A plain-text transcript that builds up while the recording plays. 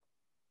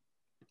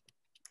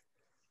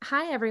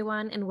Hi,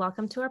 everyone, and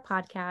welcome to our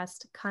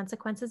podcast,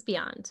 Consequences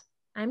Beyond.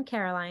 I'm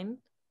Caroline.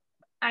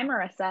 I'm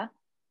Marissa.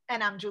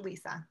 And I'm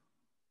Julissa.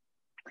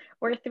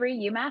 We're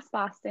three UMass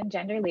Boston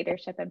gender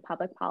leadership and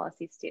public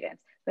policy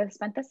students who have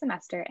spent the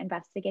semester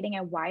investigating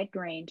a wide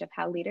range of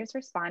how leaders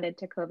responded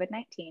to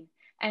COVID-19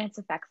 and its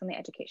effects on the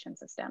education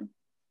system.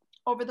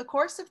 Over the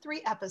course of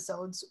 3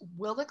 episodes,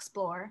 we'll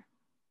explore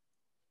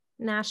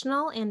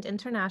national and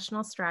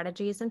international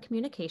strategies and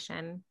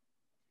communication,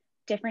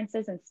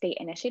 differences in state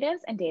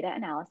initiatives and data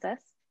analysis,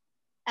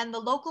 and the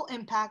local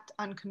impact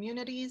on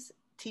communities,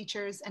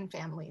 teachers, and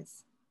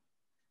families.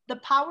 The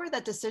power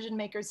that decision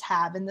makers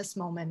have in this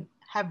moment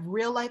have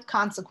real-life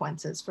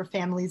consequences for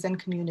families and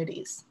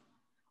communities.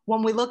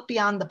 When we look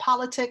beyond the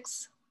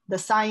politics, the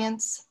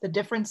science, the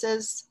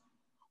differences,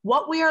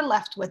 what we are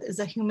left with is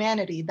a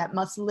humanity that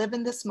must live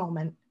in this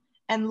moment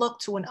and look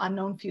to an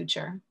unknown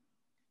future.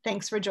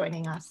 Thanks for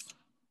joining us.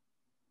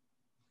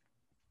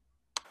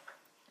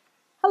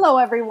 Hello,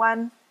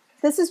 everyone.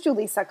 This is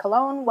Julissa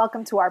Colon.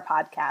 Welcome to our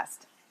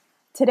podcast.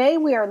 Today,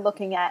 we are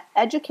looking at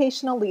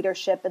educational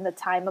leadership in the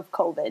time of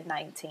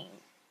COVID-19.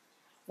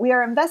 We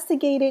are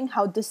investigating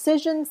how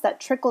decisions that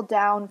trickle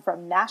down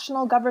from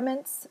national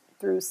governments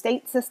through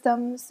state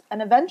systems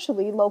and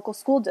eventually local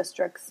school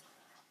districts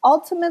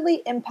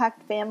ultimately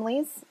impact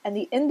families and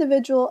the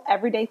individual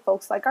everyday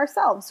folks like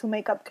ourselves who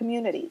make up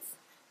communities.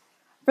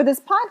 For this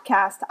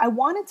podcast, I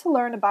wanted to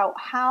learn about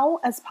how,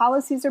 as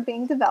policies are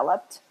being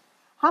developed,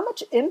 how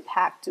much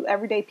impact do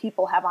everyday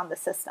people have on the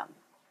system?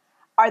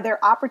 Are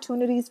there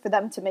opportunities for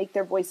them to make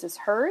their voices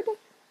heard?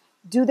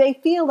 Do they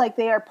feel like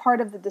they are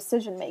part of the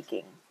decision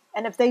making?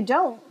 And if they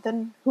don't,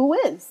 then who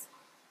is?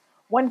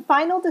 When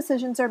final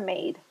decisions are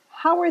made,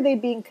 how are they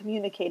being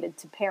communicated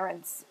to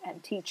parents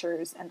and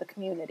teachers and the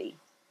community?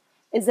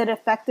 Is it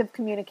effective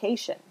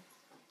communication?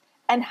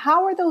 And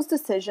how are those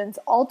decisions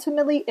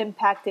ultimately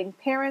impacting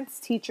parents,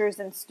 teachers,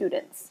 and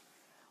students?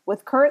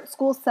 With current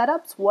school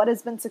setups, what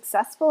has been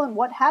successful and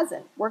what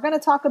hasn't? We're going to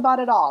talk about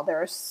it all.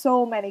 There are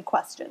so many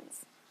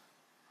questions.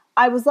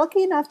 I was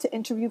lucky enough to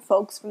interview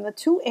folks from the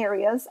 2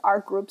 areas our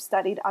group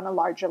studied on a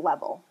larger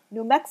level,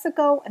 New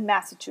Mexico and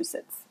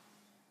Massachusetts.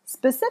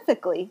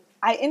 Specifically,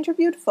 I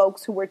interviewed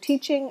folks who were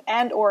teaching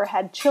and or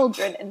had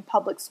children in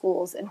public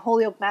schools in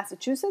Holyoke,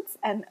 Massachusetts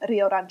and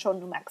Rio Rancho,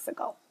 New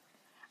Mexico.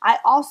 I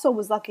also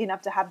was lucky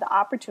enough to have the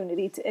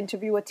opportunity to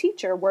interview a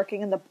teacher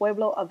working in the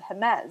pueblo of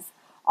Jemez,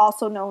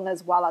 also known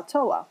as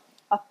Walatoa,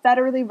 a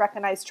federally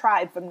recognized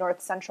tribe from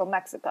north central New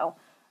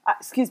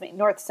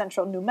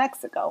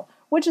Mexico,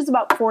 which is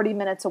about 40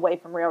 minutes away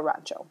from Rio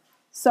Rancho.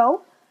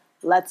 So,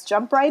 let's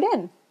jump right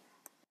in.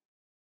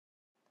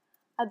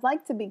 I'd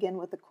like to begin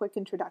with a quick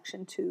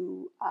introduction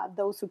to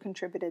those who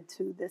contributed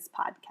to this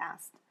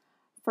podcast.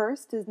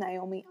 First is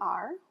Naomi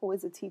R., who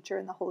is a teacher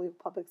in the Holyoke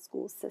Public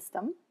Schools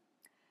system.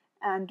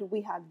 And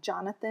we have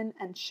Jonathan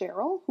and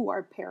Cheryl, who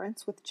are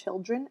parents with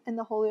children in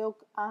the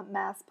Holyoke,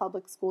 Mass.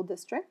 Public School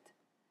District.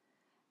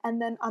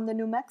 And then on the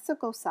New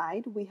Mexico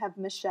side, we have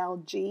Michelle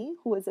G.,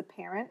 who is a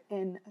parent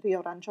in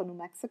Rio Rancho, New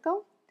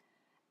Mexico.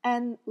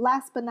 And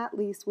last but not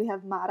least, we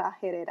have Mara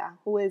Herrera,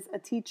 who is a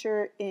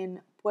teacher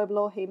in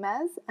Pueblo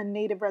Jemez, a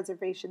native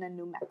reservation in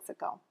New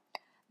Mexico.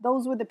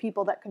 Those were the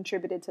people that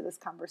contributed to this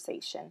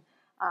conversation,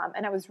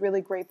 and I was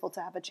really grateful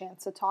to have a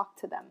chance to talk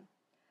to them.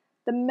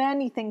 The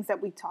many things that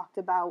we talked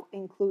about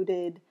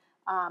included,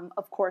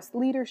 of course,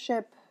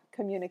 leadership,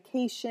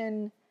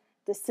 communication,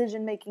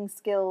 decision-making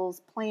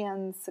skills,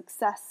 plans,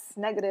 success,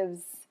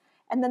 negatives,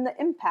 and then the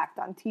impact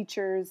on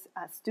teachers,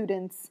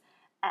 students,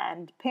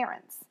 and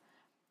parents.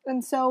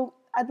 And so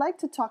I'd like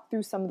to talk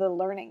through some of the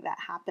learning that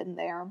happened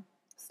there.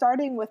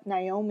 Starting with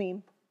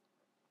Naomi,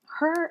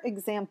 her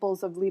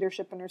examples of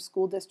leadership in her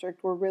school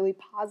district were really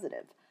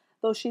positive.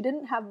 Though she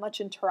didn't have much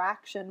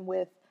interaction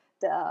with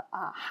the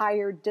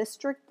higher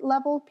district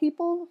level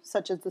people,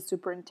 such as the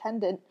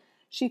superintendent,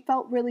 she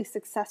felt really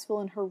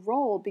successful in her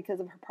role because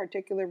of her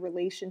particular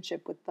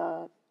relationship with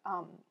the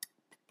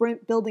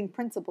building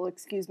principal, at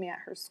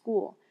her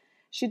school.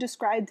 She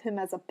described him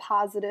as a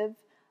positive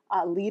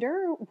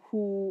leader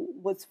who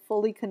was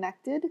fully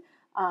connected,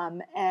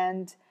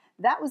 and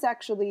that was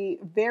actually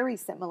very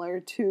similar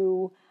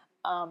to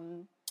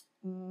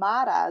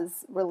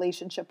Mara's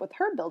relationship with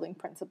her building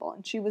principal,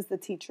 and she was the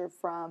teacher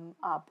from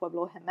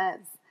Pueblo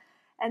Jemez.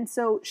 And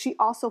so she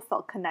also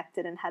felt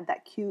connected and had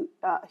that cute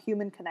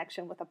human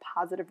connection with a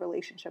positive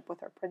relationship with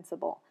her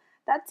principal.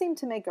 That seemed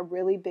to make a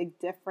really big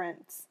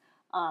difference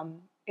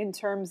in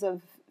terms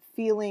of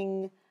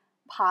feeling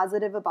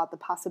positive about the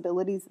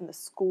possibilities in the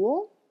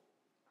school.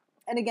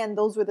 And again,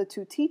 those were the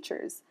 2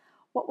 teachers.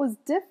 What was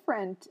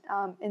different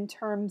in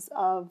terms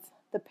of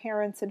the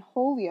parents in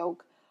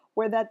Holyoke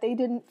were that they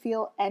didn't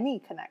feel any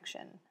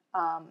connection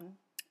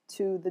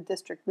to the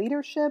district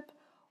leadership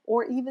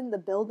or even the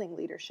building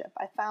leadership.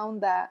 I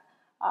found that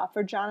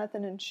for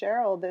Jonathan and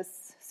Cheryl,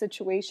 this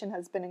situation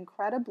has been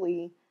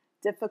incredibly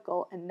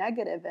difficult and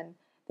negative, and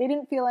they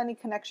didn't feel any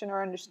connection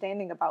or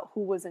understanding about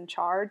who was in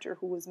charge or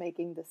who was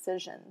making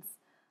decisions.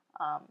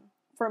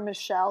 For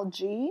Michelle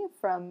G.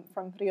 from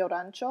Rio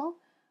Rancho,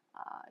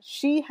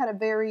 She had a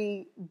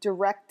very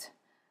direct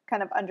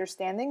kind of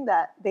understanding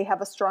that they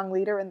have a strong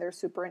leader in their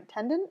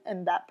superintendent,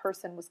 and that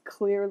person was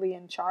clearly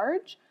in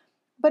charge.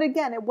 But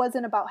again, it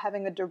wasn't about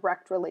having a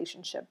direct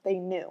relationship. They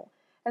knew.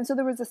 And so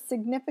there was a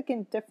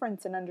significant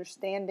difference in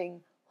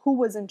understanding who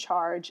was in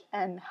charge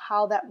and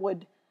how that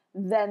would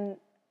then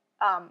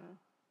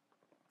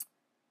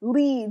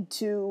lead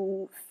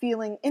to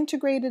feeling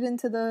integrated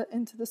into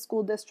the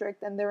school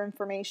district and their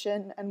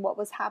information and what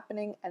was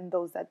happening, and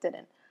those that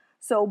didn't.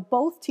 So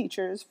both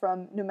teachers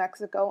from New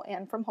Mexico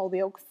and from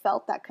Holyoke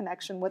felt that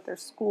connection with their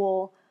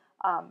school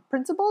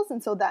principals,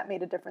 and so that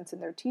made a difference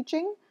in their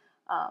teaching.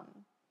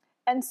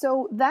 And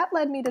so that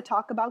led me to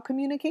talk about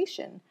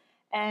communication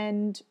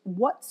and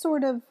what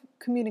sort of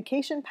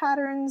communication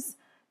patterns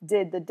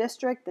did the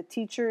district, the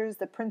teachers,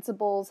 the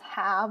principals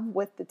have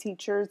with the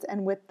teachers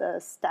and with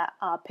the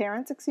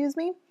parents,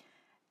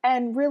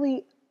 and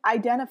really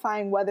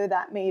identifying whether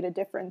that made a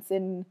difference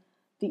in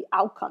the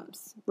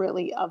outcomes,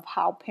 really, of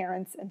how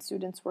parents and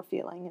students were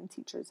feeling, and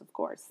teachers, of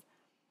course.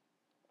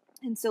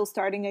 And so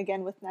starting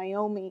again with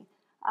Naomi,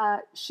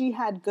 she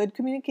had good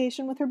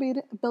communication with her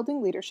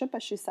building leadership,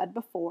 as she said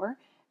before,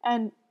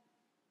 and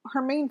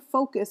her main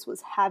focus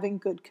was having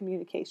good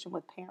communication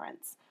with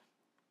parents.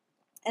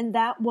 And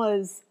that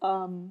was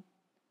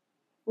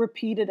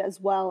repeated as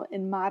well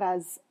in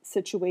Mara's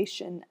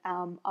situation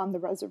on the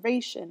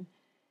reservation.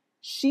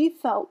 She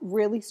felt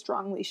really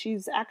strongly.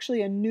 She's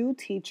actually a new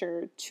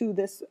teacher to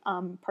this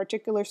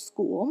particular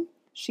school.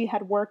 She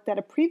had worked at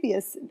a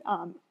previous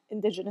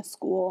Indigenous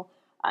school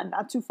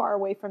not too far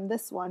away from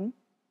this one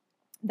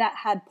that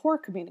had poor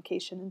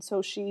communication. And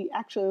so she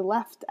actually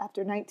left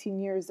after 19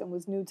 years and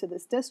was new to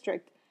this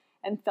district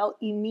and felt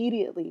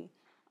immediately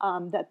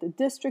that the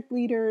district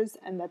leaders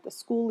and that the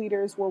school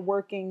leaders were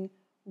working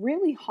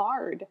really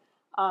hard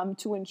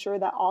to ensure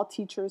that all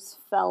teachers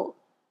felt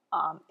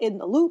in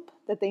the loop,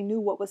 that they knew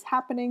what was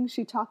happening.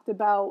 She talked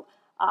about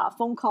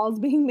phone calls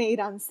being made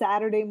on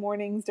Saturday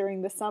mornings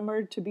during the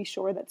summer to be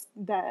sure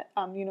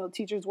that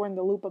teachers were in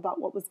the loop about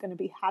what was going to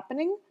be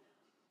happening.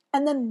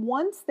 And then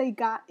once they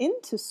got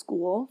into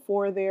school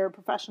for their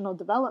professional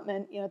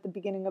development, at the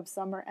beginning of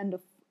summer, end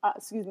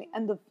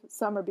of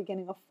summer,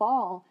 beginning of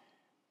fall,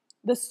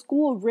 the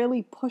school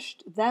really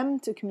pushed them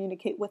to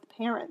communicate with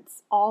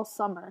parents all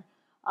summer,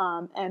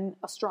 and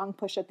a strong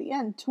push at the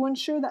end to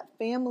ensure that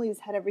families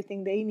had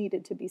everything they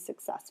needed to be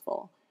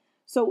successful.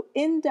 So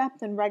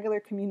in-depth and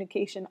regular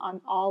communication on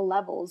all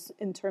levels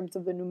in terms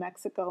of the New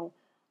Mexico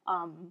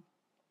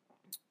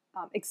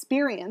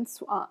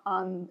experience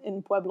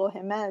in Pueblo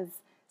Jiménez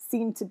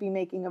seemed to be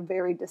making a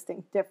very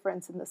distinct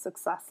difference in the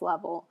success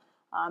level.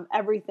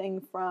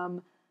 Everything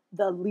from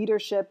the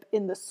leadership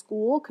in the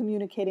school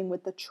communicating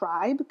with the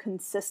tribe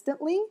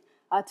consistently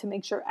to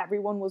make sure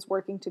everyone was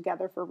working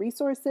together for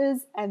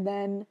resources, and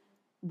then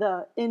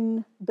the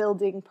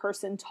in-building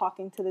person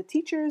talking to the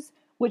teachers,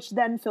 which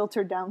then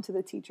filtered down to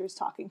the teachers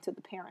talking to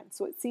the parents.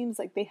 So it seems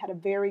like they had a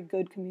very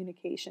good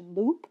communication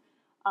loop.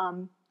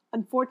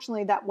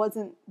 Unfortunately, that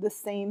wasn't the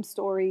same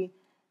story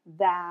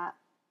that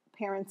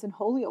parents in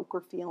Holyoke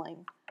were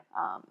feeling,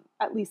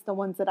 at least the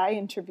ones that I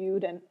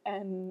interviewed,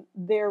 and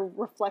their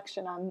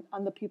reflection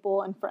on the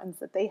people and friends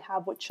that they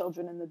have with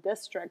children in the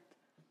district.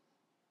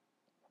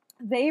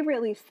 They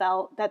really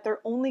felt that their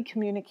only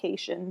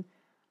communication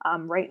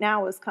right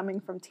now is coming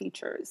from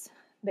teachers.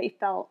 They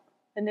felt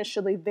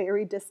initially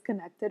very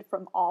disconnected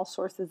from all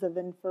sources of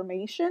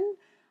information.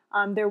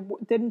 There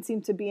didn't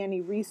seem to be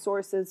any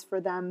resources for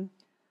them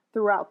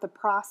throughout the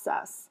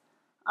process.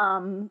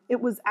 It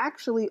was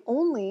actually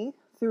only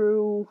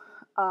through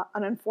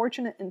an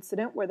unfortunate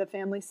incident where the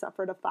family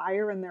suffered a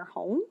fire in their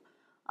home,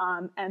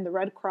 and the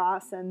Red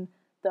Cross and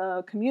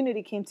the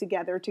community came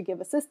together to give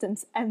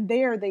assistance, and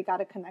there they got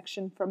a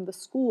connection from the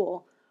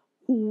school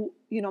who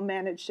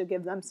managed to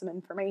give them some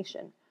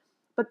information.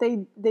 But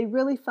they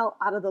really felt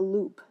out of the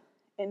loop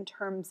in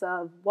terms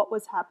of what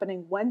was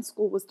happening when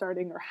school was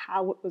starting or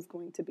how it was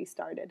going to be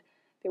started.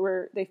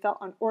 They felt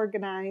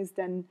unorganized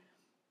and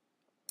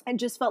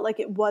just felt like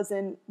it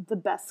wasn't the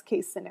best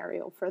case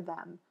scenario for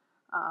them.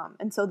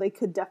 And so they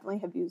could definitely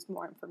have used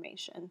more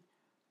information.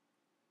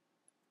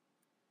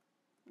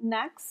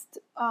 Next,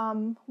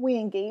 we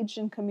engaged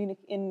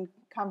in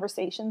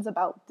conversations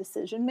about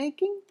decision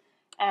making.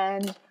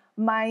 And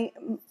my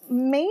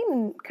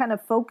main kind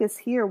of focus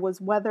here was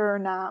whether or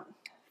not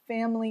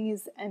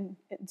families and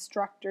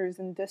instructors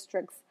and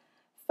districts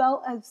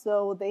felt as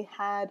though they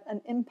had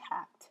an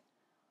impact,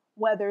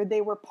 whether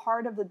they were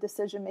part of the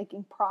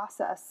decision-making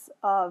process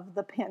of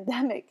the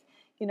pandemic,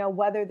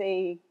 whether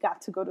they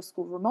got to go to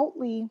school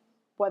remotely,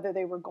 whether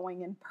they were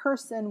going in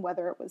person,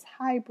 whether it was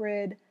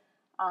hybrid,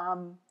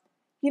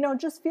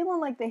 just feeling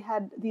like they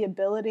had the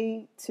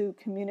ability to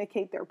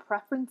communicate their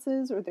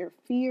preferences or their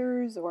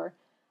fears or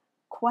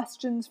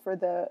questions for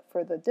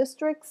the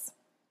districts.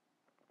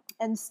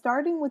 And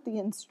starting with the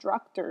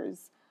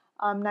instructors,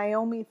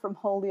 Naomi from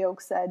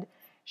Holyoke said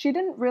she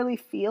didn't really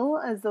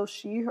feel as though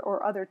she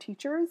or other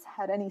teachers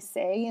had any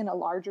say in a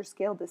larger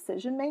scale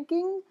decision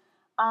making.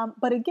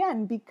 But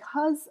again,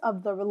 because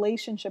of the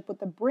relationship with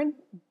the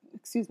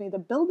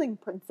the building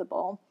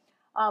principal,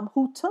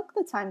 who took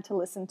the time to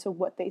listen to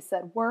what they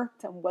said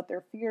worked and what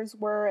their fears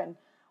were and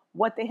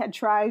what they had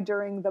tried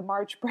during the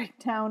March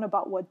breakdown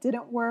about what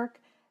didn't work,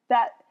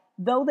 that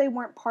though they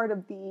weren't part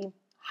of the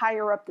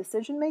higher up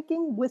decision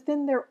making,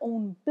 within their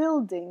own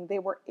building, they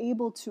were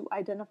able to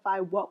identify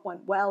what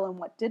went well and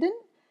what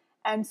didn't.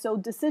 And so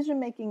decision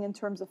making in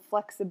terms of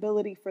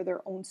flexibility for their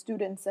own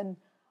students and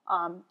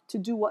to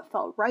do what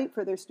felt right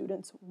for their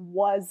students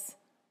was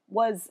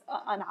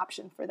an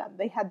option for them.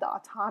 They had the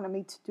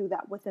autonomy to do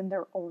that within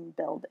their own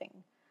building.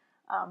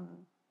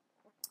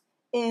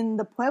 In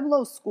the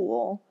Pueblo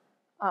school,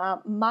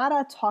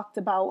 Mara talked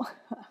about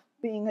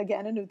being,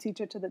 again, a new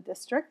teacher to the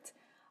district.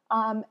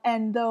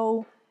 And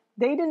though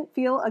they didn't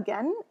feel,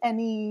 again,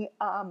 any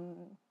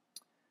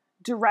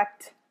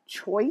direct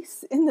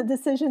choice in the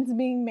decisions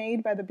being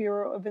made by the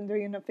Bureau of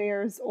Indian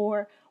Affairs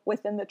or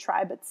within the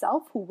tribe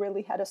itself, who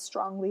really had a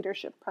strong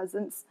leadership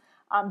presence,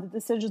 the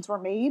decisions were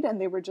made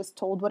and they were just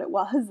told what it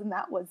was and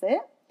that was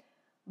it.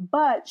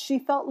 But she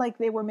felt like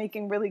they were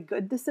making really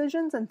good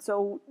decisions. And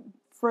so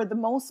for the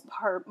most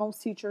part,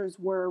 most teachers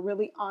were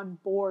really on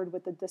board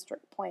with the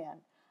district plan.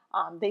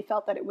 They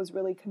felt that it was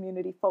really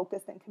community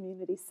focused and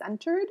community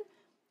centered.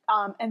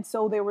 And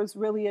so there was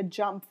really a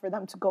jump for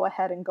them to go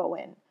ahead and go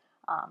in.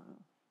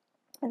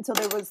 And so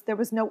there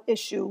was no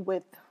issue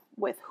with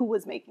who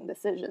was making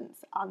decisions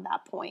on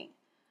that point.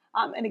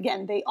 And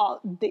again,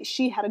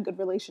 she had a good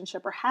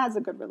relationship or has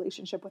a good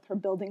relationship with her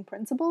building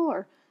principal,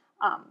 or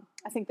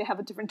I think they have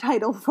a different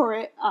title for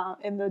it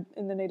in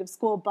the native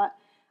school. But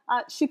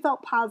she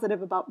felt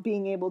positive about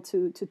being able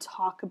to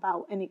talk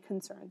about any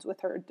concerns with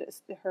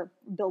her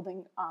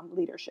building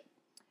leadership.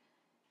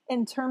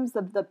 In terms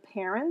of the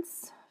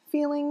parents'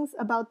 feelings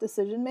about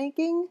decision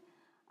making,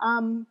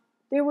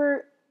 they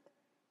were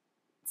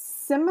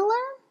similar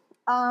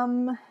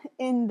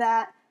in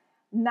that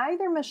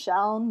neither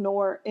Michelle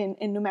nor in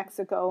New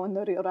Mexico in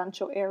the Rio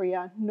Rancho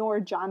area, nor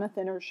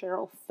Jonathan or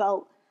Cheryl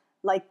felt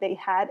like they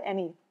had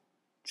any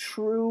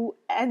true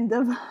end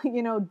of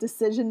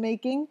decision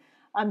making.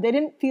 They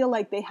didn't feel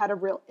like they had a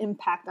real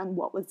impact on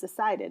what was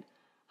decided.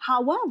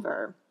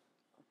 However,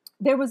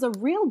 there was a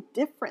real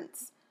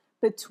difference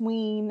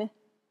between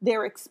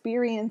their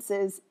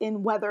experiences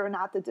in whether or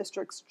not the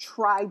districts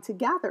tried to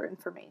gather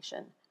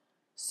information.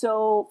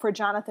 So for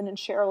Jonathan and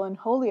Cheryl in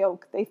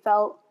Holyoke, they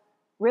felt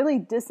really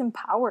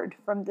disempowered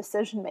from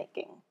decision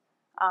making.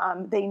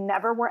 They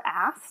never were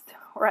asked,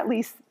 or at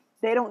least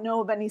they don't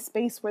know of any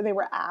space where they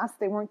were asked.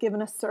 They weren't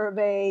given a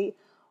survey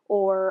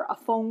or a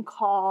phone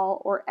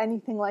call or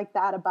anything like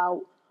that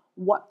about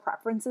what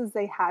preferences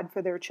they had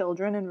for their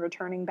children in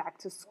returning back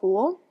to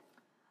school.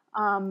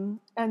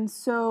 And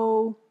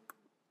so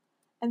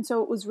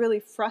it was really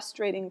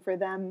frustrating for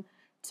them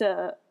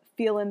to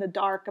feel in the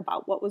dark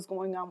about what was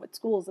going on with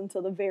schools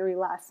until the very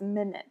last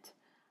minute.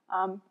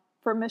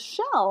 For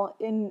Michelle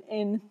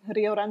in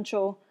Rio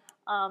Rancho,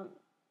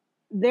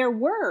 there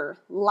were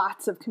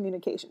lots of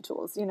communication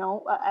tools.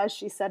 As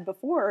she said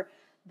before,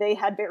 they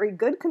had very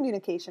good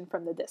communication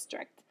from the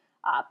district.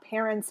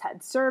 Parents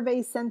had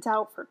surveys sent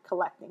out for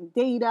collecting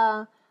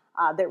data.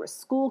 There were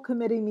school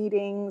committee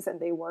meetings, and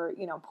they were,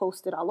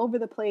 posted all over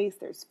the place.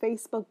 There's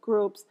Facebook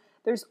groups.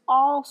 There's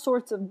all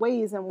sorts of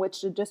ways in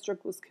which the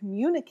district was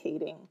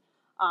communicating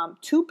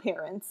to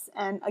parents,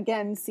 and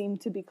again,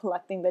 seemed to be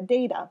collecting the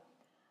data.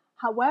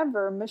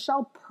 However,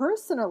 Michelle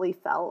personally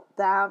felt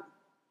that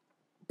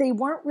they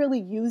weren't really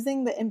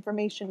using the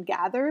information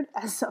gathered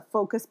as a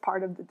focus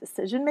part of the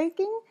decision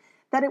making,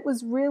 that it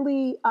was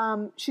really,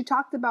 she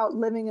talked about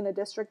living in a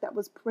district that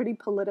was pretty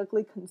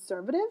politically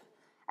conservative.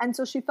 And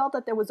so she felt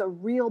that there was a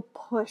real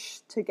push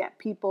to get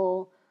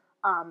people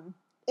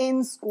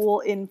in school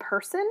in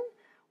person,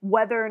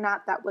 whether or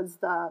not that was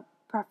the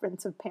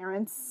preference of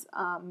parents.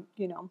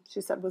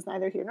 She said was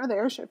neither here nor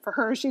there. For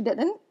her, she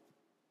didn't.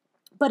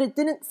 But it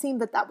didn't seem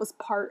that was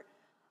part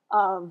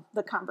of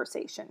the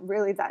conversation,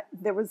 really, that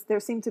there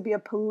seemed to be a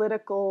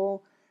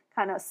political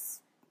kind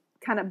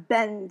of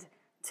bend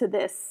to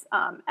this.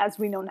 As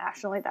we know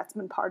nationally, that's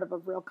been part of a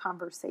real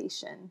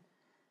conversation.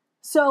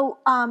 So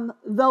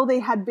though they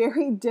had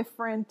very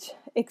different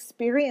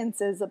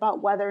experiences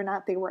about whether or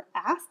not they were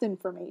asked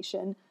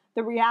information,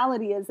 the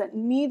reality is that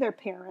neither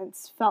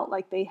parents felt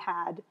like they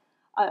had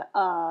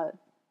a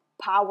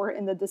power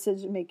in the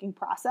decision-making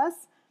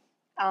process.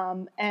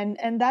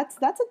 And that's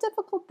a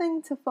difficult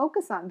thing to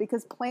focus on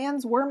because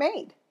plans were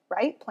made,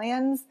 right?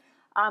 Plans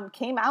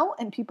came out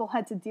and people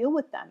had to deal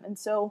with them. And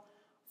so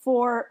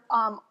for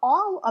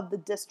all of the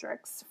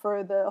districts,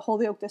 for the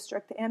Holyoke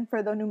district and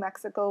for the New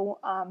Mexico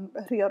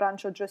Rio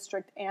Rancho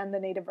district and the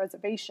Native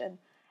reservation,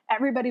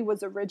 everybody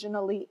was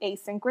originally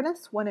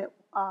asynchronous when it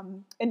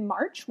in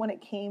March when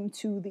it came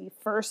to the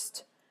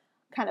first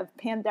kind of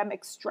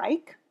pandemic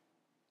strike.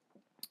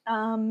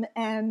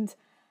 And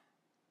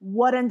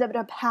what ended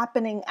up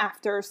happening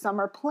after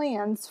summer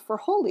plans for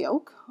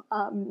Holyoke,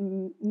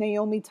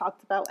 Naomi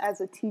talked about as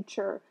a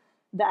teacher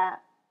that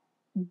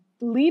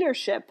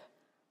leadership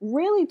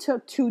really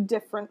took two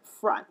different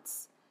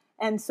fronts.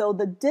 And so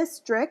the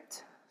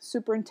district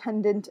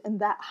superintendent and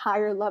that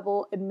higher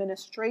level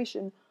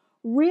administration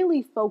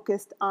really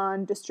focused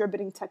on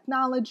distributing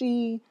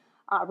technology,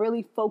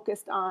 really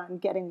focused on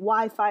getting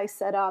Wi-Fi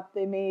set up.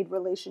 They made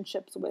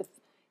relationships with,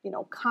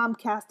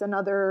 Comcast and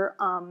other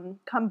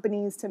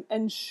companies to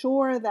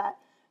ensure that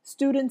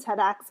students had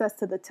access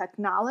to the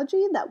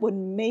technology that would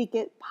make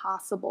it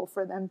possible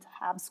for them to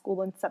have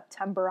school in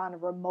September on a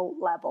remote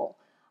level.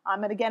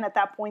 And again, at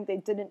that point, they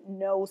didn't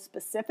know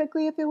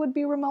specifically if it would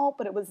be remote,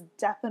 but it was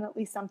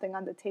definitely something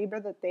on the table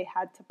that they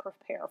had to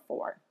prepare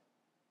for.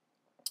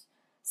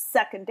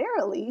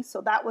 Secondarily,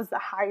 so that was the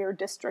higher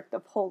district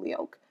of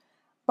Holyoke.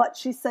 But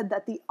she said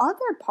that the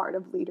other part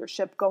of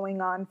leadership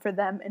going on for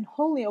them in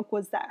Holyoke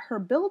was that her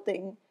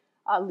building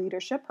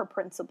leadership, her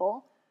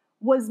principal,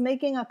 was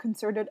making a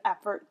concerted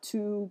effort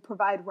to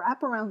provide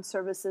wraparound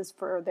services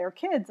for their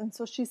kids. And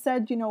so she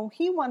said,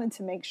 he wanted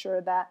to make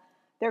sure that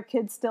their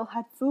kids still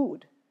had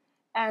food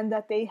and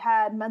that they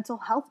had mental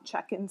health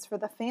check-ins for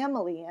the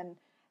family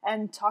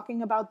and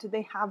talking about, do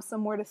they have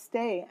somewhere to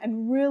stay,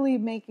 and really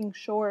making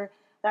sure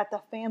that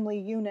the family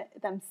unit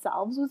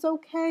themselves was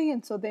okay.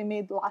 And so they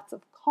made lots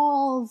of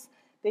calls.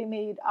 They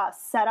made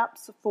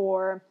setups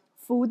for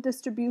food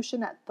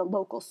distribution at the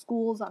local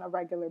schools on a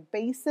regular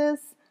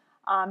basis.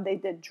 They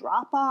did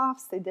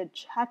drop-offs, they did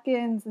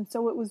check-ins. And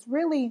so it was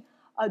really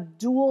a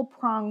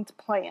dual-pronged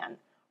plan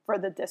for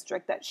the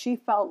district that she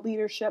felt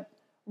leadership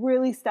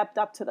really stepped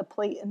up to the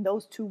plate in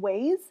those two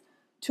ways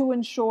to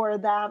ensure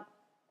that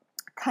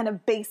kind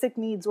of basic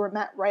needs were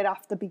met right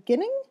off the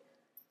beginning,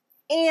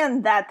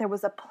 and that there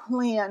was a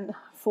plan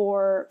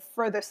for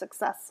further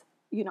success,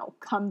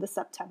 come the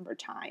September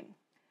time.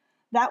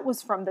 That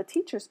was from the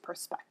teacher's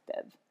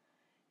perspective.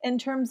 In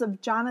terms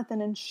of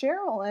Jonathan and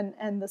Cheryl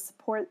and the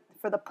support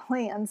for the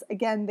plans,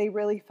 again, they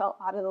really felt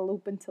out of the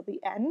loop until the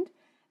end.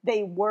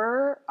 They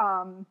were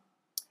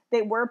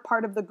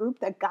part of the group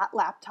that got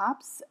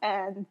laptops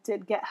and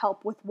did get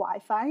help with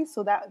Wi-Fi,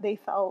 so that they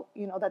felt,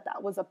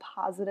 that was a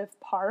positive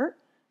part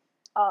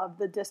of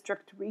the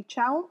district reach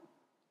out.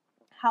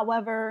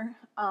 However,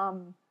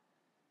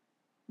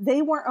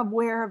 they weren't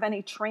aware of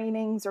any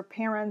trainings or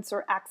parents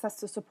or access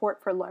to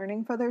support for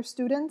learning for their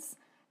students.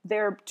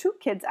 Their two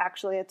kids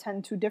actually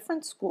attend two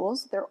different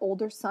schools. Their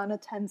older son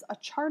attends a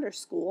charter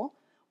school,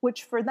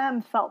 which for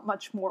them felt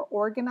much more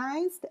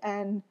organized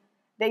and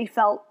they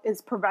felt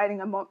is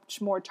providing a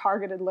much more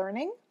targeted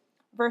learning,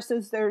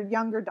 versus their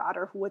younger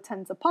daughter who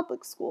attends a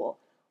public school,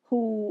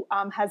 who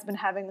has been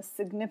having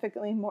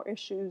significantly more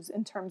issues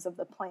in terms of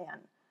the plan.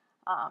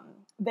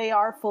 They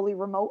are fully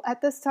remote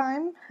at this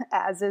time,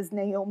 as is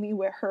Naomi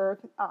with her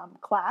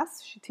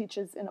class. She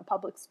teaches in a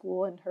public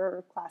school and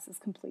her class is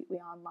completely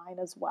online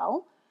as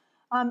well.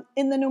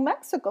 In the New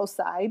Mexico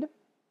side,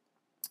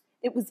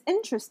 it was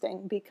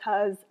interesting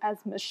because,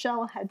 as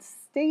Michelle had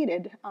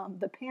stated,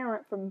 the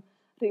parent from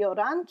Rio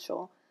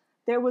Rancho,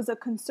 there was a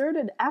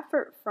concerted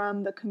effort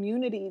from the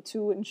community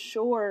to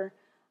ensure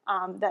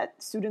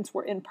that students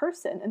were in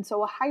person. And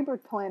so a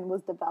hybrid plan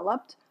was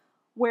developed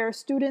where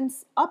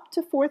students up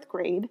to fourth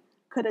grade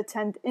could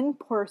attend in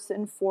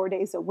person 4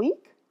 days a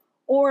week,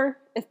 or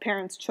if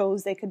parents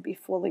chose, they could be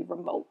fully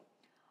remote.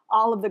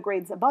 All of the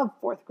grades above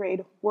fourth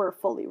grade were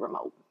fully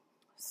remote.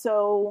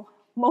 So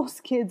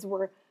most kids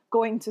were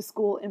going to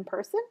school in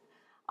person.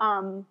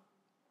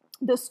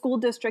 The school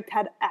district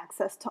had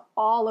access to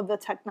all of the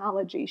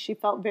technology. She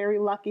felt very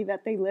lucky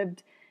that they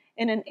lived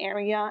in an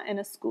area in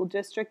a school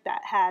district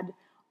that had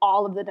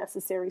all of the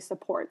necessary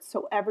support.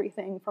 So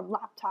everything from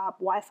laptop,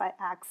 Wi-Fi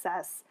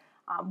access,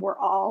 were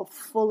all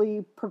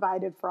fully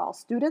provided for all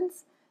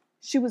students.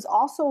 She was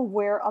also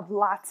aware of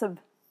lots of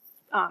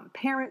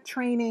parent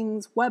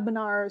trainings,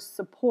 webinars,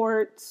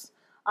 supports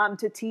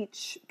to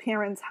teach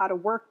parents how to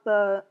work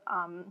the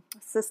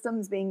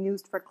systems being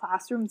used for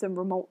classrooms and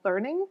remote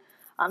learning.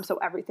 So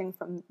everything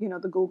from,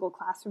 the Google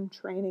Classroom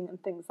training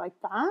and things like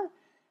that.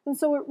 And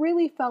so it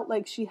really felt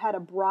like she had a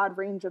broad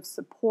range of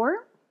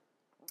support.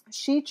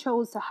 She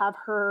chose to have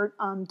her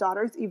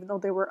daughters, even though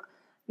they were,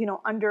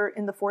 under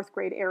in the fourth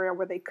grade area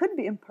where they could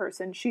be in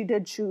person, she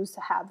did choose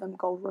to have them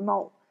go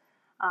remote.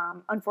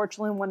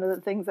 Unfortunately, one of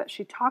the things that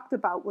she talked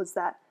about was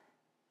that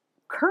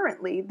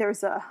currently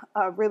there's a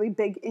really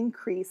big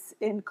increase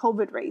in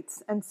COVID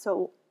rates. And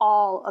so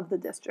all of the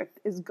district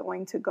is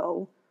going to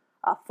go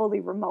fully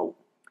remote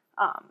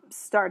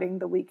starting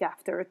the week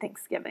after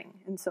Thanksgiving.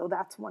 And so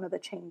that's one of the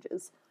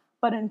changes.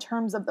 But in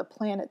terms of the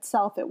plan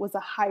itself, it was a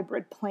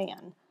hybrid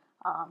plan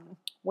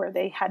where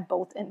they had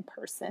both in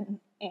person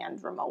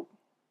and remote.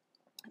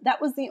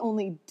 That was the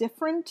only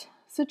different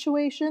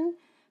situation,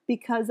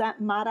 because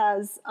at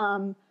Mara's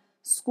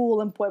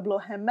school in Pueblo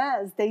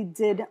Jemez, they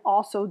did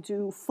also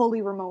do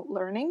fully remote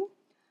learning.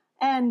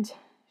 And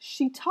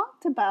she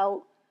talked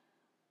about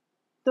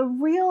the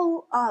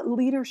real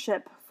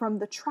leadership from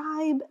the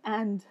tribe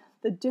and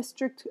the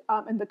district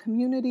and the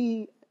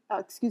community,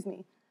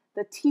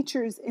 the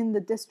teachers in the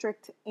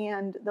district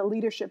and the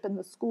leadership in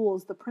the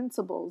schools, the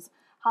principals,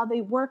 how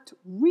they worked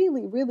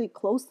really, really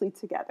closely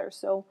together.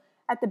 So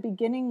at the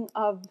beginning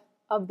of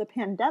the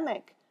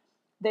pandemic,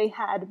 they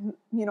had,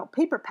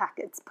 paper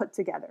packets put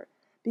together.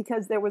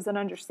 because there was an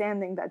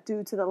understanding that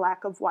due to the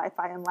lack of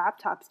Wi-Fi and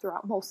laptops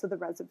throughout most of the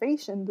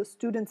reservation, the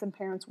students and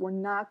parents were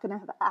not going to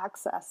have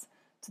access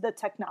to the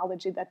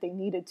technology that they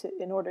needed to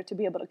in order to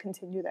be able to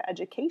continue their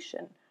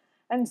education.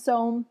 And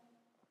so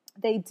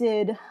they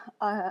did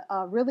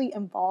a really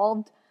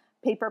involved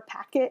paper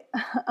packet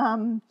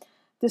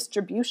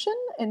distribution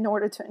in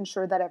order to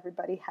ensure that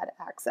everybody had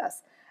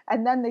access.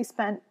 And then they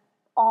spent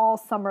all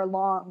summer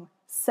long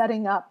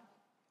setting up,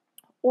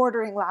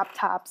 ordering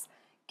laptops,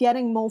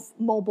 getting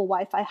mobile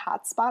Wi-Fi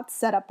hotspots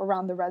set up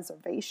around the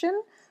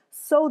reservation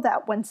so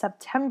that when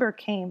September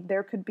came,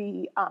 there could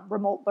be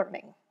remote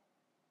learning.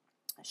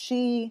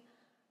 She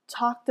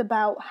talked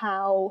about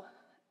how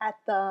at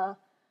the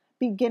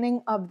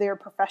beginning of their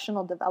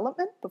professional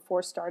development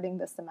before starting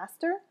the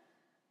semester,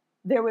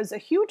 there was a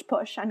huge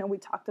push, I know we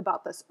talked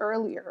about this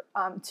earlier,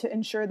 to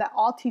ensure that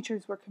all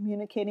teachers were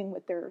communicating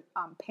with their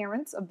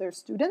parents of their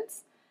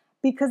students,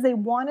 because they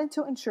wanted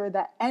to ensure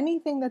that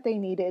anything that they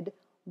needed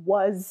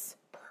was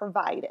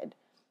provided.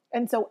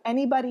 And so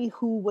anybody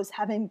who was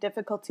having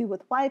difficulty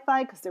with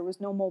Wi-Fi because there was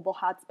no mobile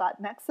hotspot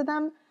next to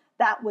them,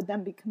 that would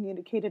then be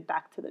communicated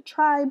back to the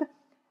tribe.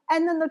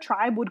 And then the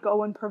tribe would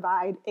go and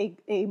provide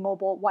a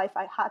mobile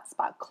Wi-Fi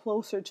hotspot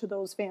closer to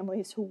those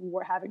families who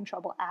were having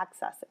trouble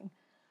accessing.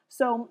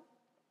 So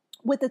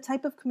with the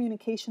type of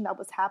communication that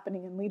was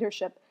happening in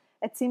leadership,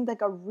 it seemed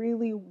like a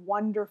really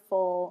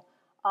wonderful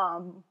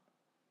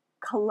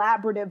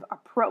collaborative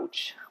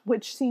approach,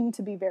 which seemed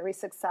to be very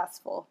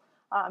successful.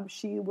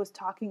 She was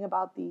talking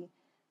about the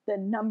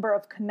number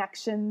of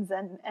connections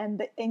and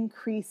the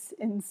increase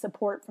in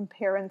support from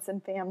parents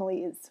and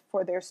families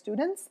for their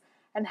students,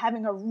 and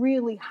having a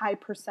really high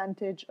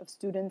percentage of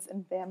students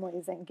and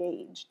families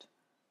engaged.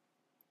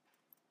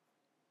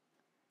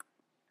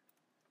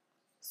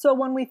 So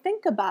when we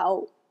think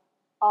about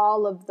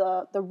all of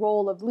the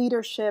role of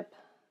leadership,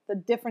 the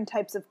different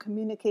types of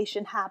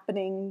communication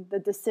happening, the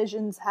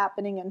decisions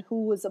happening and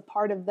who was a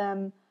part of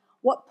them,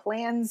 what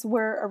plans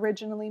were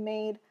originally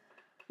made,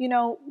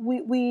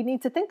 we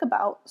need to think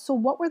about, so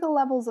what were the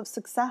levels of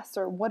success,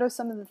 or what are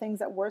some of the things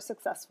that were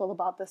successful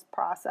about this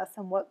process,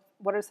 and what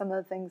are some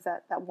of the things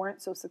that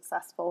weren't so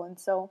successful? And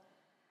so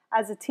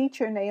as a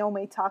teacher,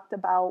 Naomi talked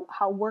about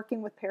how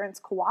working with parents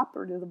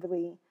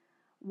cooperatively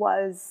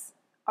was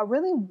a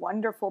really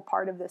wonderful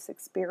part of this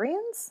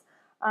experience,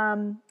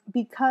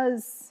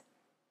 because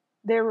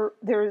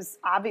there's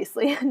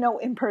obviously no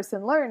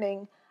in-person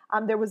learning.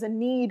 There was a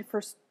need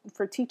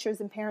for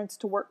teachers and parents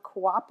to work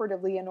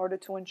cooperatively in order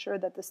to ensure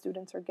that the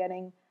students are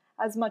getting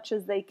as much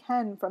as they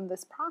can from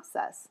this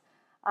process.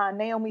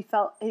 Naomi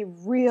felt a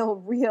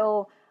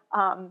real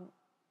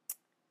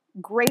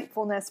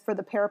gratefulness for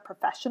the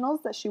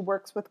paraprofessionals that she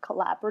works with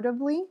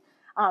collaboratively.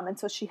 And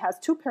so she has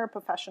 2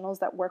 paraprofessionals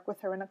that work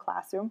with her in a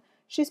classroom.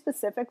 She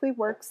specifically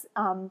works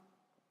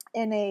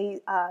in a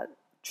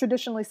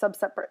traditionally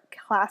sub-separate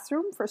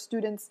classroom for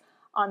students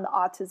on the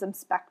autism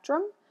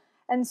spectrum.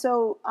 And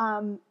so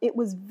it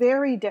was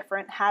very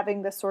different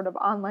having this sort of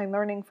online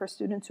learning for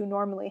students who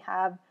normally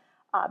have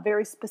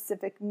very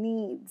specific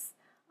needs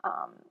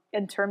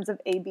in terms of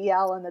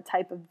ABL and the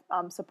type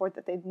of support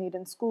that they need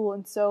in school.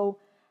 And so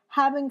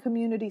having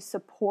community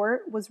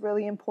support was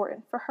really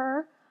important for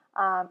her.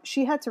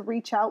 She had to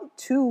reach out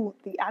to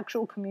the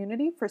actual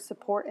community for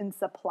support and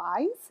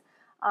supplies,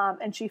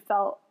 and she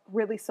felt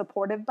really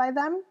supported by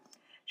them.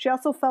 She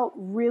also felt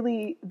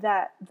really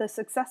that the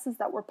successes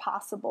that were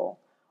possible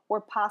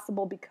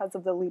because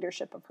of the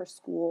leadership of her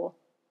school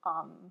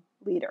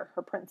leader,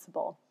 her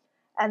principal,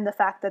 and the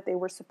fact that they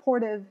were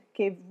supportive,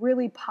 gave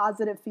really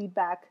positive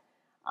feedback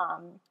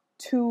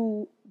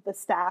to the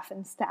staff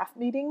in staff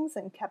meetings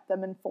and kept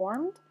them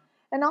informed,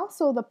 and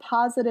also the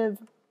positive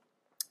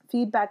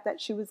feedback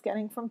that she was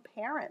getting from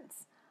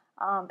parents.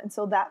 And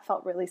so that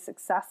felt really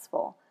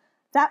successful.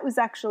 That was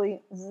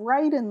actually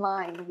right in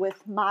line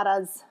with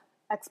Mara's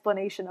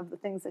explanation of the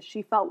things that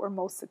she felt were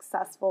most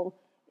successful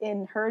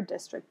in her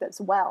district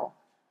as well.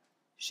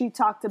 She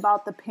talked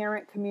about the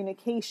parent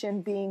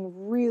communication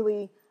being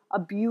really a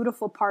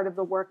beautiful part of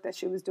the work that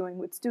she was doing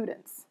with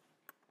students.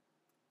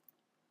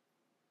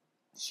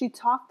 She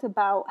talked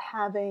about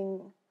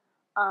having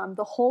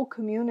the whole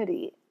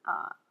community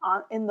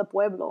in the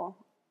pueblo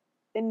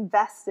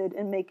invested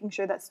in making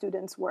sure that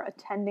students were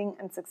attending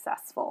and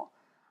successful.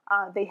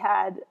 They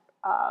had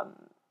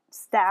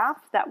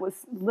staff that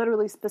was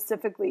literally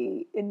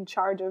specifically in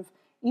charge of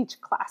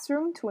each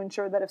classroom to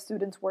ensure that if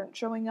students weren't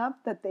showing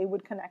up, that they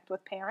would connect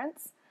with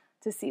parents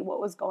to see what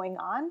was going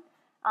on.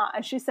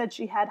 And she said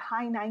she had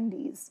high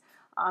 90s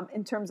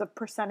in terms of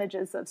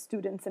percentages of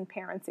students and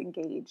parents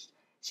engaged.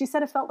 She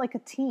said it felt like a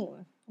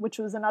team, which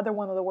was another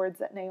one of the words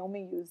that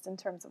Naomi used in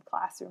terms of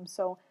classrooms.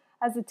 So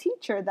as a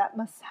teacher, that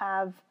must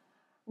have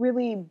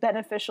really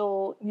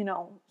beneficial,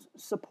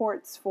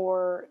 supports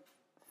for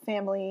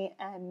family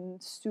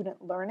and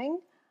student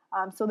learning.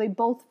 So they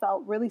both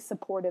felt really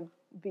supportive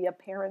via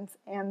parents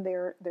and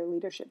their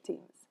leadership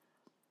teams.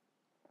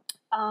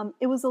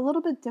 It was a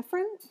little bit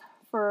different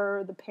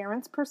for the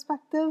parents'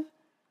 perspective.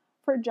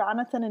 For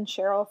Jonathan and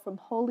Cheryl from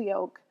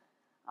Holyoke,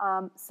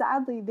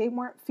 sadly, they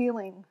weren't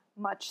feeling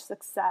much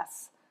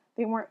success.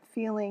 They weren't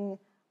feeling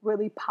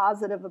really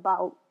positive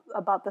about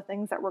the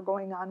things that were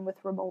going on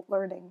with remote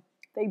learning.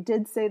 They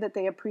did say that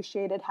they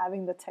appreciated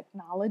having the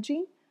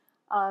technology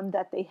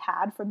that they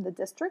had from the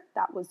district.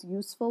 That was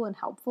useful and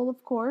helpful,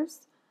 of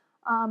course.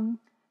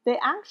 They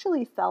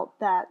actually felt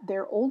that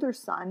their older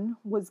son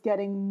was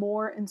getting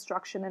more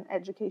instruction and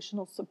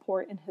educational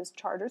support in his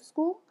charter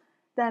school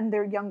than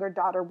their younger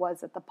daughter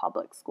was at the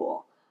public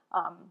school.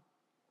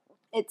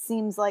 It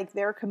seems like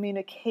their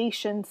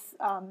communications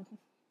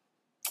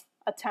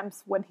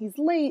attempts when he's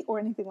late or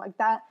anything like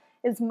that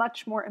is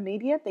much more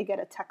immediate. They get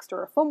a text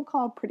or a phone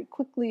call pretty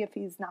quickly if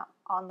he's not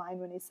online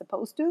when he's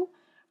supposed to,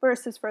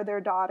 versus for their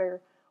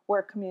daughter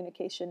where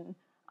communication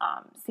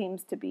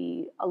seems to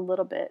be a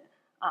little bit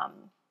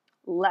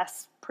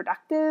less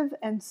productive.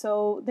 And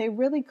so they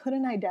really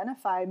couldn't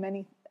identify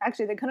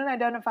they couldn't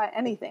identify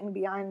anything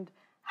beyond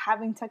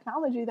having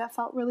technology that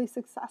felt really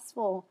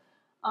successful.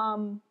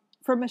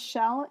 For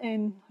Michelle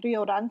in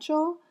Rio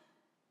Rancho,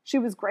 she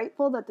was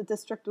grateful that the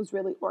district was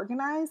really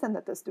organized and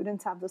that the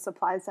students have the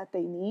supplies that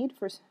they need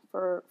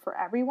for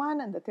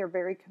everyone and that they're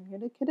very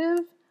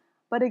communicative.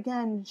 But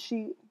again,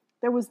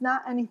 there was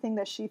not anything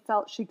that she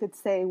felt she could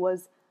say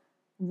was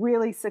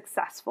really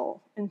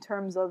successful in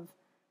terms of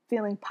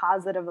feeling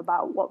positive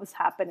about what was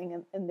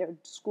happening in their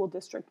school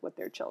district with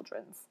their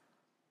children's.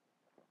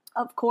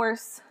 Of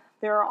course,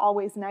 there are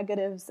always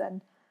negatives, and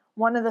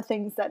one of the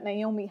things that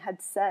Naomi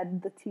had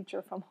said, the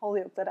teacher from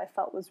Holyoke, that I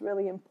felt was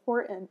really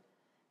important,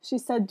 she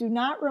said, "Do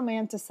not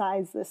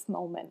romanticize this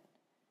moment."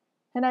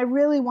 And I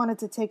really wanted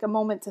to take a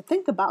moment to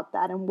think about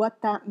that and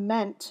what that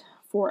meant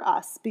for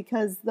us,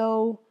 because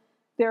though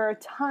there are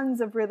tons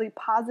of really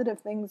positive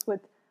things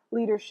with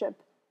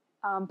leadership,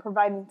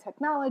 providing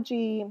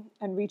technology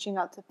and reaching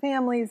out to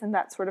families and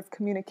that sort of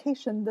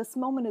communication, this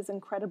moment is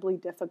incredibly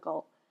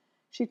difficult.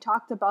 She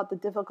talked about the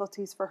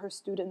difficulties for her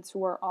students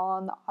who are all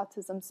on the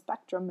autism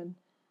spectrum and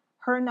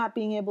her not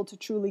being able to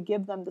truly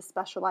give them the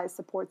specialized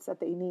supports that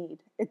they need.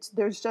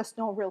 There's just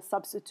no real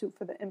substitute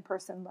for the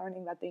in-person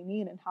learning that they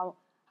need, and how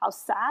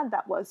sad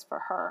that was for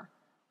her.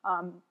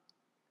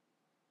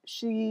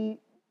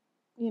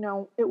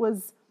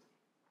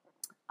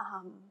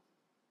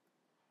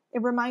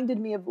 It reminded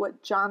me of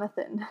what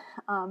Jonathan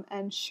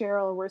and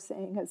Cheryl were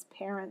saying as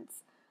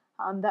parents,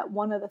 that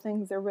one of the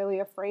things they're really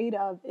afraid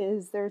of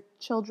is their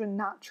children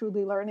not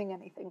truly learning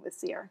anything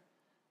this year,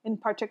 in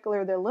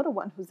particular their little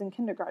one who's in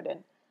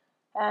kindergarten.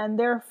 And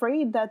they're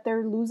afraid that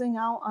they're losing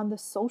out on the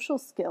social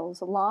skills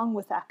along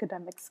with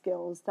academic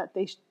skills that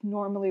they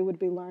normally would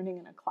be learning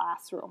in a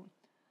classroom.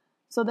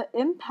 So the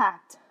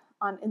impact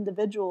on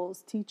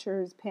individuals,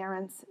 teachers,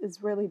 parents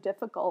is really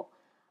difficult.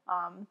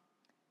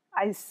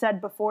 I said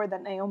before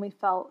that Naomi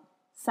felt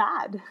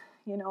sad,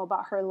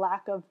 about her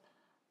lack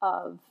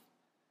of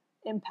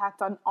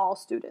impact on all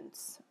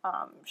students.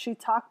 She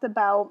talked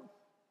about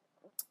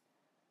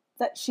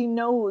that she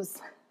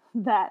knows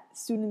that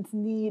students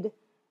need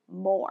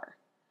more.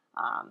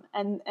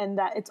 And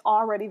that it's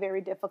already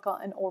very difficult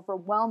and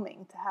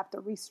overwhelming to have to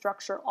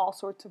restructure all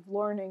sorts of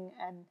learning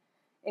and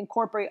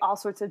incorporate all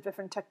sorts of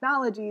different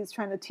technologies,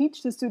 trying to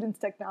teach the students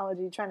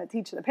technology, trying to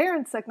teach the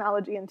parents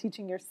technology, and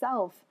teaching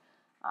yourself.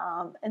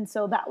 And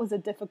so that was a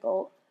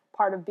difficult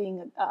part of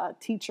being a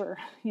teacher,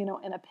 in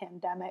a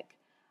pandemic,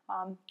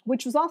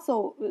 which was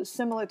also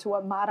similar to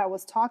what Mara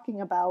was talking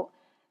about,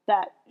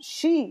 that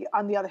she,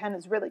 on the other hand,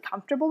 is really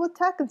comfortable with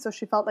tech. And so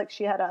she felt like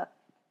she had a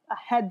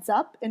heads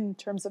up in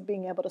terms of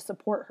being able to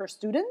support her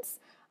students.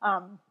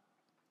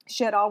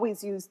 She had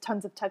always used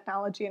tons of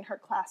technology in her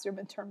classroom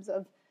in terms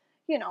of,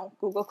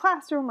 Google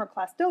Classroom or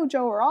Class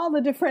Dojo or all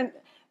the different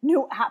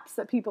new apps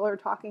that people are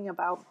talking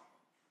about.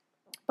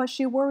 But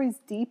she worries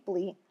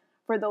deeply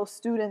for those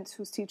students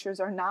whose teachers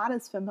are not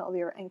as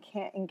familiar and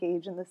can't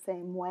engage in the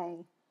same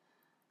way.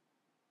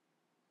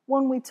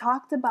 When we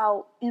talked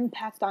about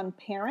impact on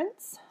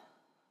parents,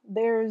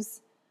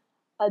 there's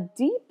a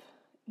deep,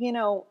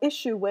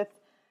 issue with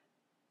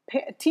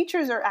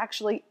teachers are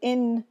actually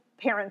in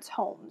parents'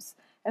 homes.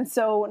 And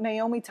so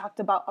Naomi talked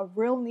about a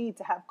real need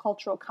to have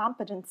cultural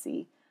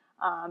competency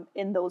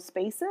in those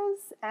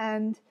spaces.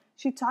 And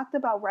she talked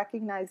about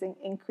recognizing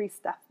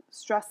increased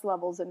stress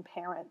levels in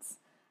parents.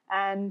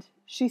 And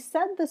she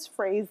said this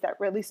phrase that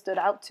really stood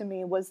out to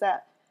me was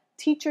that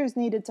teachers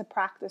needed to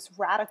practice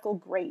radical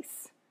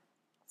grace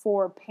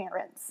for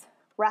parents.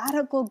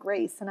 Radical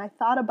grace. And I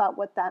thought about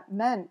what that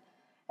meant.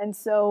 And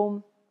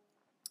so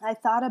I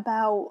thought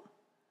about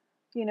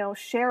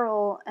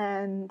Cheryl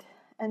and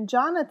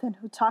Jonathan,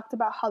 who talked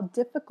about how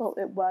difficult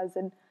it was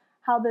and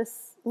how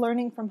this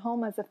learning from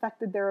home has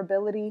affected their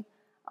ability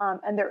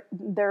and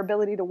their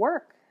ability to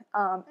work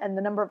and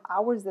the number of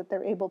hours that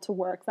they're able to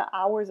work, the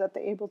hours that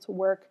they're able to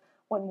work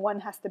when one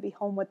has to be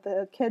home with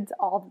the kids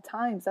all the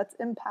times. That's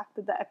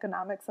impacted the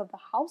economics of the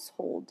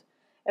household.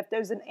 If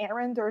there's an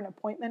errand or an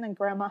appointment and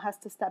grandma has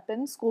to step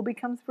in, school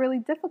becomes really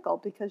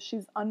difficult because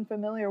she's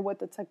unfamiliar with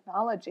the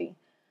technology.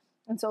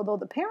 And so though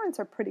the parents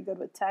are pretty good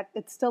with tech,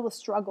 it's still a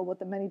struggle with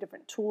the many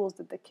different tools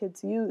that the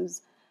kids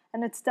use.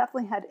 and it's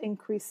definitely had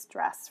increased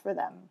stress for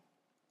them.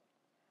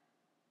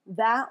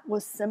 That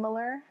was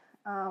similar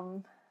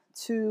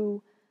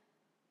to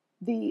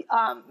the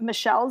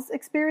Michelle's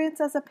experience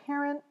as a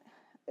parent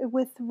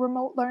with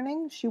remote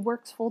learning. She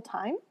works full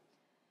time,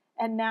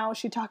 and now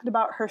she talked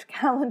about her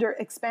calendar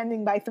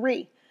expanding by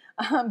 3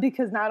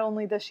 because not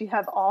only does she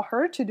have all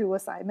her to-do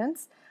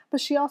assignments,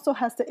 but she also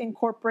has to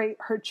incorporate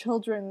her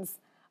children's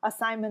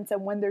assignments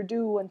and when they're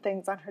due and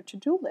things on her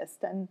to-do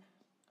list. And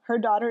her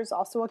daughter is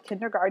also a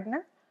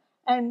kindergartner,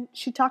 and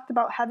she talked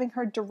about having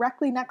her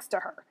directly next to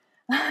her,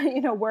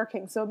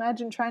 working. So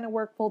imagine trying to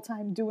work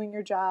full-time, doing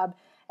your job,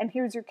 and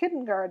here's your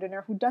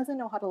kindergartner who doesn't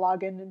know how to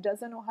log in and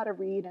doesn't know how to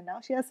read, and now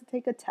she has to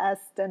take a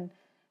test and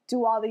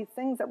do all these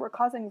things that were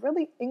causing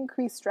really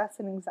increased stress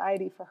and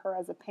anxiety for her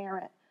as a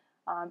parent.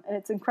 And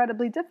it's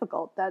incredibly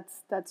difficult.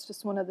 That's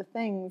just one of the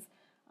things.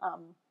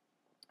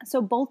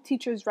 So both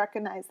teachers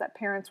recognized that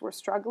parents were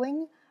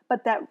struggling,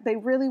 but that they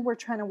really were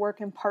trying to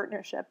work in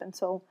partnership. And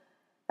so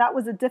that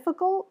was a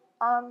difficult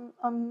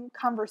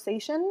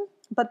conversation,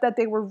 but that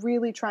they were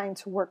really trying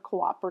to work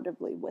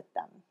cooperatively with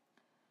them.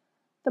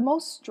 The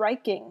most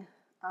striking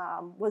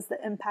was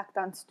the impact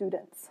on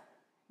students.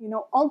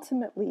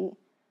 Ultimately,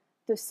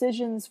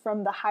 decisions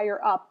from the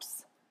higher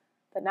ups,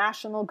 the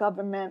national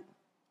government,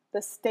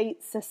 the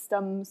state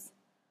systems,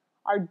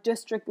 our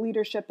district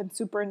leadership and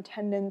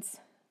superintendents,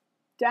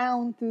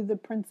 down through the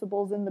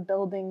principals in the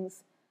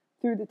buildings,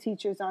 through the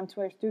teachers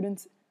onto our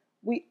students,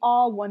 we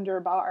all wonder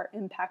about our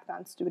impact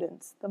on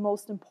students, the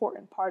most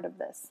important part of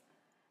this.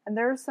 And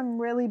there are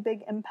some really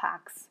big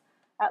impacts,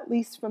 at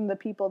least from the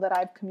people that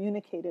I've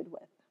communicated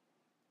with.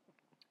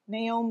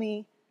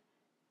 Naomi,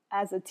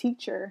 as a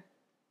teacher,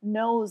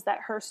 knows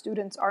that her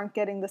students aren't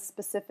getting the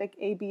specific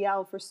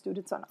ABL for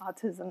students on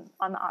autism,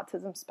 on the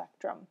autism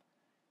spectrum.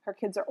 Her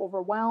kids are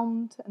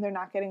overwhelmed and they're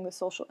not getting the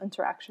social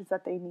interactions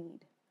that they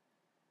need.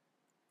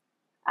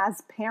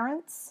 As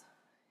parents,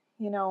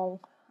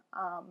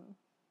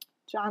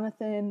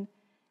 Jonathan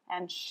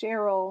and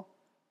Cheryl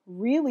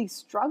really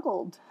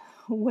struggled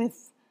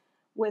with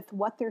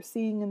what they're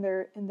seeing in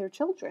their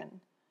children.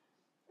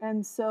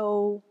 And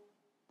so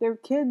their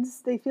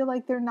kids, they feel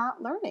like they're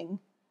not learning.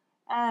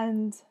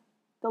 And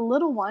the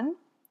little one,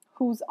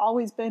 who's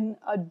always been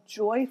a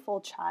joyful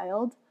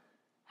child,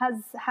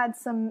 has had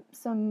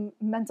some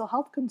mental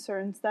health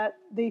concerns that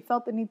they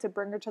felt the need to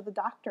bring her to the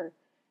doctor.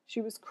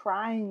 She was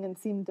crying and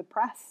seemed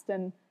depressed,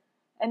 and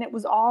it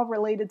was all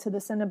related to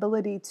this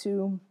inability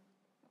to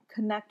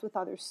connect with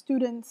other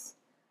students,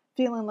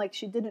 feeling like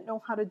she didn't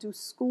know how to do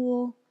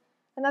school.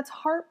 And that's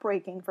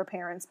heartbreaking for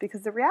parents,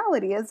 because the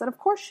reality is that of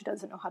course she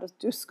doesn't know how to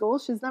do school.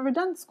 She's never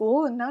done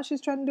school, and now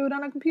she's trying to do it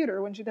on a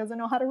computer when she doesn't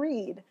know how to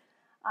read.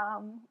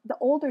 The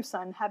older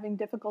son having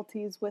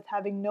difficulties with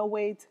having no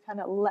way to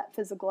kind of let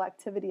physical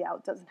activity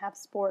out, doesn't have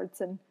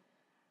sports, and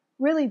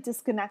really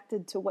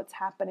disconnected to what's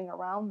happening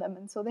around them.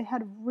 And so they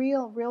had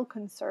real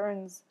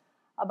concerns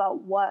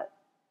about what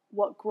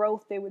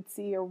growth they would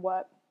see, or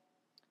what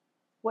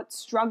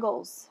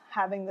struggles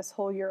having this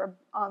whole year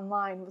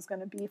online was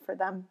going to be for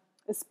them,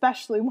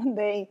 especially when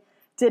they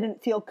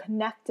didn't feel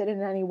connected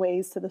in any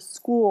ways to the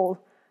school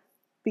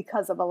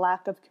because of a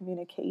lack of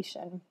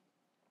communication.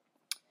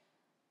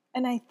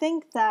 And I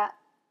think that,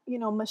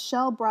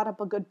 Michelle brought up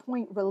a good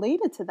point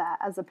related to that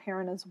as a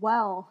parent as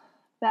well,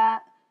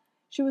 that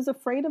she was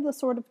afraid of the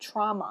sort of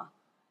trauma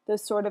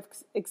this sort of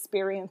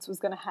experience was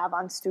going to have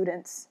on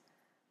students.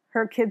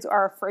 Her kids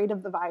are afraid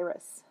of the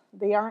virus.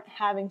 They aren't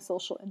having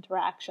social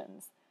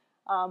interactions.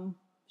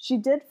 She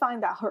did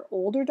find that her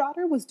older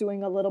daughter was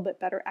doing a little bit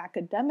better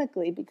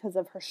academically because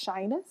of her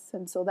shyness.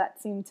 And so that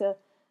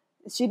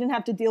she didn't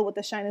have to deal with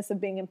the shyness of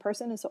being in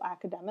person. And so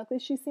academically,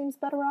 she seems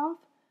better off.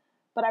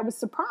 But I was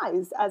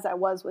surprised, as I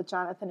was with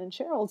Jonathan and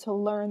Cheryl, to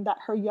learn that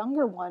her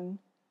younger one,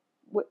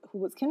 who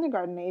was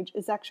kindergarten age,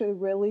 is actually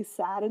really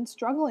sad and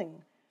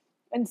struggling.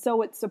 And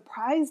so it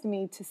surprised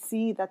me to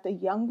see that the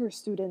younger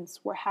students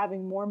were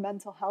having more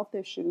mental health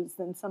issues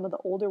than some of the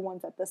older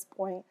ones at this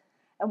point,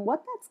 and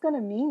what that's going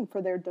to mean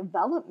for their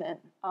development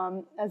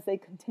as they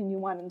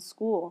continue on in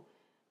school.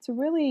 It's a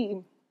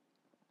really,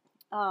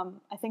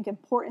 I think,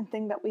 important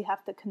thing that we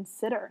have to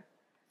consider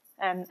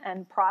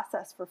and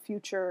process for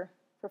future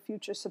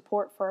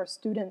support for our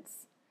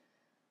students.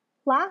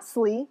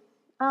 Lastly,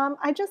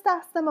 I just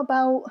asked them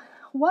about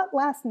what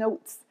last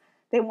notes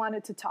they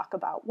wanted to talk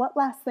about, what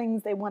last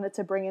things they wanted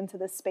to bring into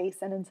this space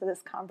and into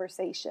this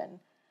conversation.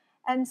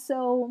 And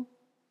so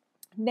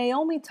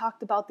Naomi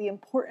talked about the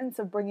importance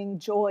of bringing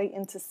joy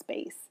into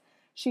space.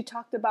 She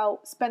talked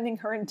about spending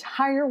her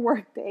entire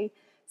workday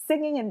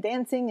singing and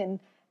dancing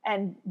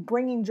and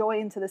bringing joy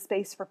into the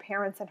space for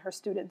parents and her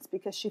students,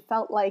 because she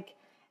felt like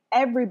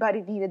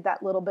everybody needed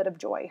that little bit of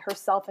joy,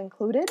 herself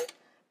included,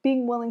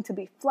 being willing to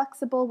be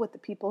flexible with the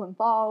people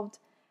involved,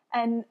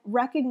 and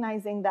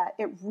recognizing that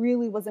it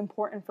really was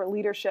important for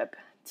leadership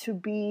to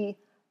be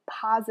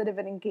positive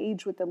and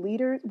engage with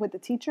the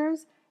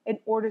teachers, in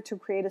order to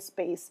create a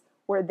space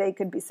where they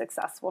could be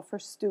successful for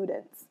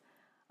students.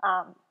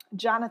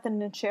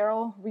 Jonathan and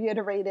Cheryl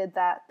reiterated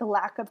that the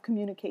lack of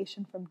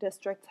communication from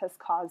districts has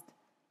caused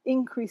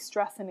increased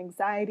stress and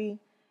anxiety.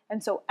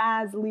 And so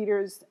as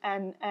leaders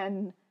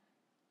and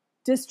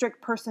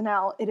district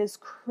personnel, it is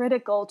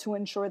critical to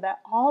ensure that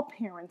all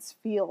parents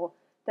feel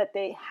that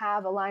they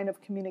have a line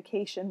of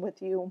communication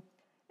with you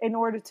in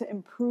order to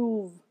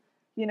improve,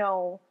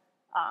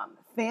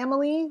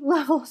 family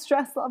level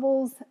stress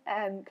levels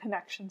and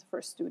connections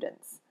for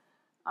students.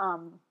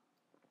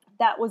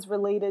 That was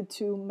related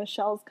to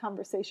Michelle's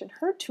conversation.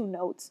 Her 2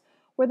 notes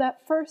were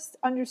that first,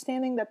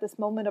 understanding that this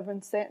moment of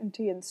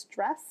uncertainty and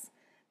stress,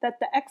 that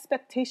the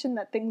expectation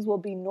that things will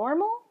be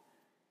normal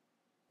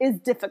is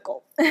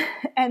difficult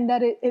and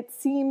that it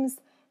seems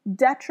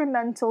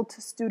detrimental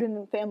to student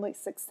and family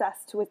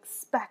success to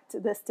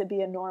expect this to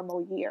be a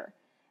normal year.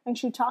 And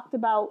she talked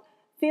about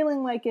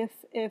feeling like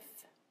if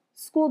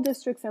school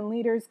districts and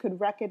leaders could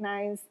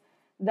recognize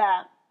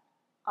that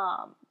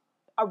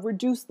a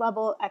reduced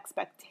level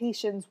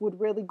expectations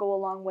would really go a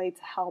long way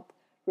to help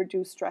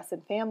reduce stress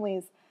in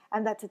families,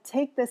 and that to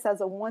take this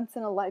as a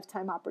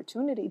once-in-a-lifetime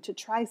opportunity to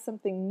try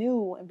something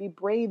new and be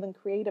brave and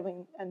creative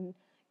and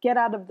get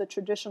out of the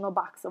traditional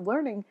box of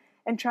learning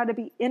and try to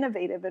be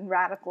innovative in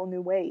radical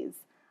new ways.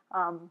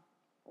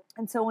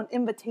 And so an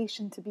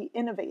invitation to be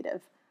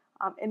innovative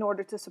in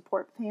order to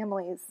support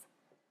families.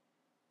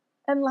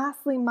 And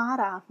lastly,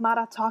 Mara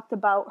talked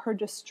about her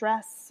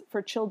distress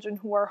for children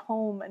who are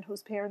home and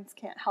whose parents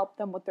can't help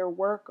them with their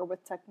work or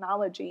with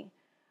technology,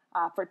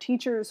 for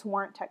teachers who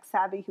aren't tech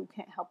savvy, who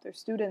can't help their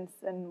students,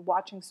 and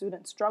watching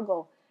students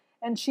struggle.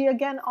 And she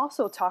again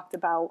also talked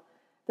about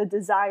the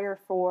desire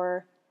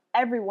for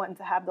everyone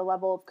to have the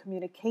level of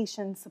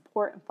communication,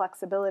 support, and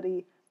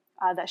flexibility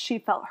that she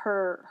felt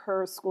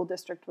her school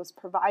district was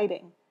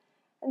providing.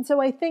 And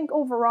so I think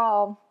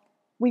overall,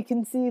 we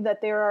can see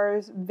that there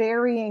are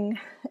varying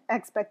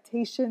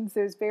expectations,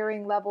 there's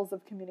varying levels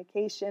of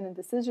communication and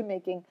decision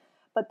making,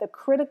 but the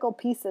critical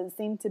pieces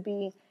seem to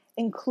be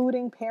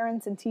including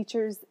parents and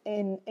teachers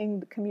in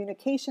the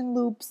communication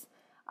loops,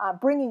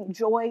 bringing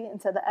joy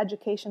into the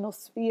educational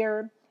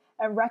sphere,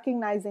 and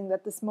recognizing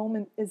that this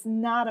moment is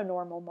not a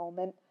normal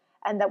moment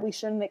and that we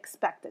shouldn't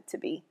expect it to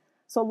be.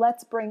 So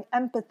let's bring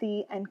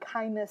empathy and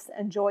kindness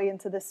and joy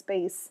into this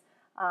space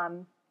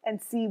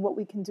and see what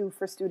we can do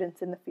for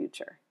students in the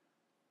future.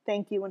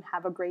 Thank you and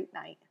have a great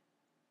night.